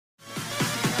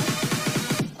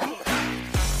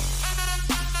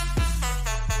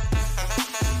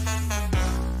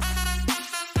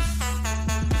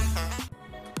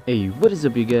Hey, what is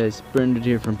up you guys? Bernard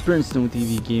here from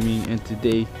BernStoneTV Gaming, and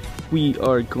today we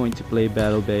are going to play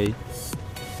Battle Bay.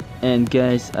 And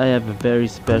guys, I have a very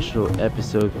special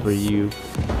episode for you.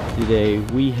 Today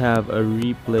we have a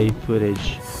replay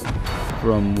footage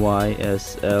from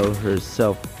YSL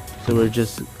herself. So we're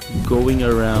just going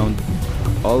around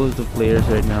all of the players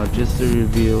right now just to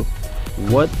reveal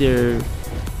what their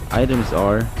items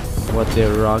are, what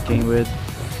they're rocking with.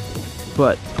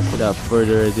 But without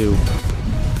further ado,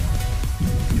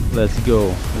 let's go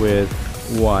with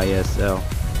YSL.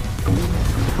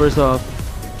 First off,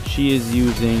 she is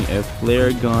using a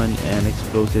flare gun and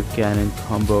explosive cannon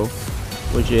combo,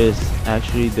 which is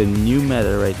actually the new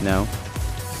meta right now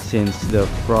since the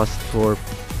Frost Torp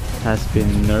has been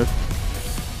nerfed,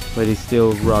 but he's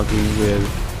still rocking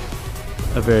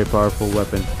with a very powerful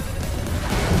weapon.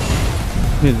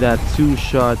 With that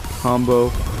 2-shot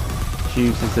combo, she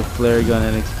uses a flare gun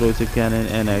and explosive cannon,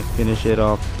 and I finish it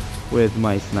off with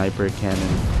my sniper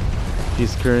cannon.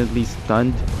 She's currently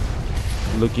stunned,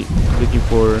 looking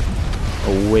for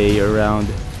a way around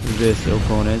this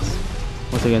opponents.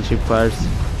 Once again, she fires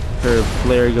her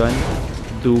flare gun,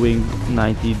 doing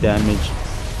 90 damage.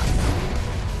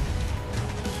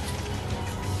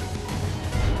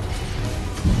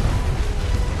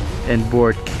 And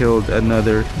Bort killed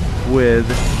another with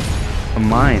a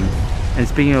mine. And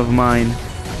speaking of mine,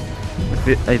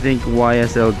 I think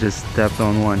YSL just stepped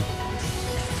on one.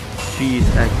 She's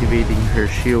activating her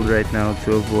shield right now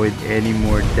to avoid any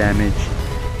more damage.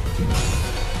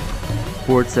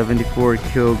 Port 74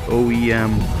 killed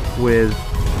OEM with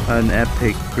an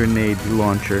epic grenade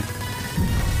launcher.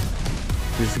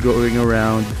 Just going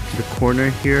around the corner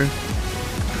here,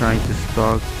 trying to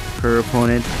stalk her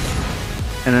opponent.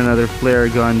 And another flare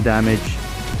gun damage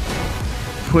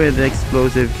with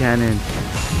explosive cannon.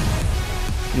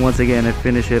 Once again, I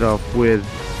finish it off with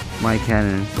my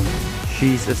cannon.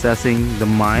 She's assessing the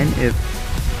mine if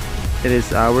it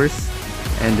is ours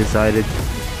and decided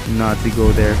not to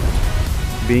go there.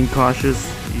 Being cautious,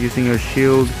 using her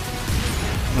shield,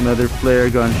 another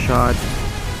flare gun shot.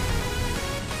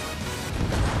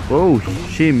 Oh,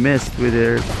 she missed with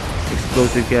her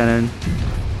explosive cannon.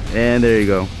 And there you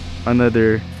go,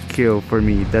 another kill for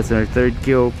me. That's our third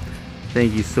kill.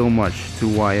 Thank you so much to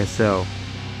YSL.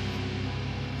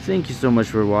 Thank you so much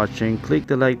for watching. Click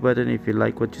the like button if you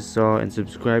like what you saw, and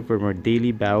subscribe for more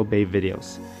daily Battle Bay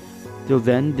videos. Till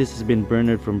then, this has been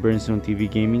Bernard from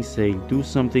BernStoneTV Gaming saying do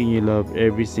something you love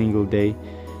every single day,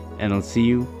 and I'll see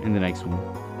you in the next one.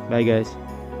 Bye guys.